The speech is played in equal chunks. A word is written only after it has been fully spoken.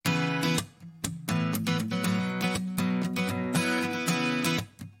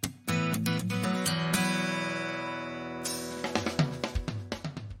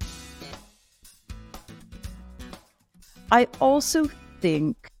I also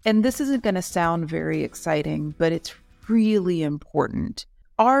think, and this isn't going to sound very exciting, but it's really important.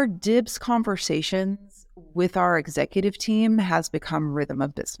 Our DIBS conversations with our executive team has become rhythm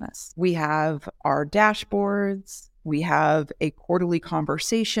of business. We have our dashboards, we have a quarterly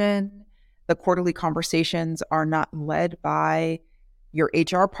conversation. The quarterly conversations are not led by your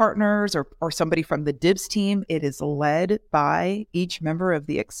HR partners or somebody from the DIBS team. It is led by each member of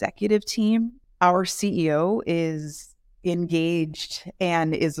the executive team. Our CEO is engaged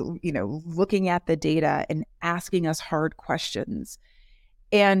and is, looking at the data and asking us hard questions.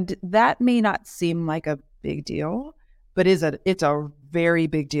 And that may not seem like a big deal, but it's a very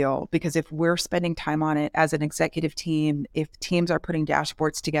big deal, because if we're spending time on it as an executive team, if teams are putting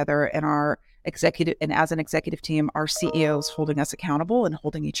dashboards together and as an executive team, our CEOs holding us accountable and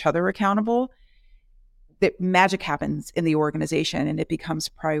holding each other accountable, that magic happens in the organization and it becomes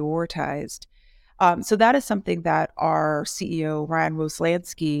prioritized. So that is something that our CEO, Ryan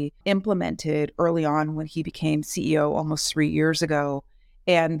Roslansky, implemented early on when he became CEO almost 3 years ago.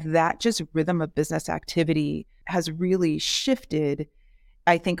 And that just rhythm of business activity has really shifted,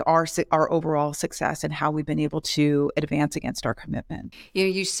 I think, our overall success and how we've been able to advance against our commitment.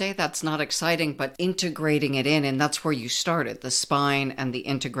 You say that's not exciting, but integrating it in, and that's where you started, the spine and the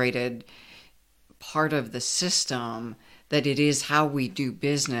integrated part of the system, that it is how we do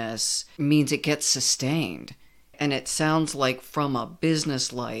business, means it gets sustained. And it sounds like from a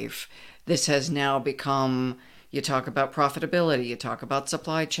business life, this has now become, you talk about profitability, you talk about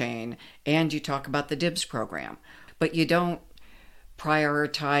supply chain, and you talk about the DIBS program, but you don't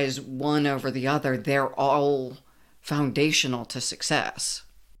prioritize one over the other. They're all foundational to success.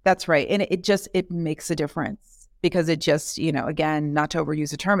 That's right. And it makes a difference, because it just, again, not to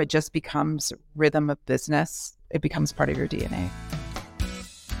overuse a term, it just becomes rhythm of business. It becomes part of your DNA.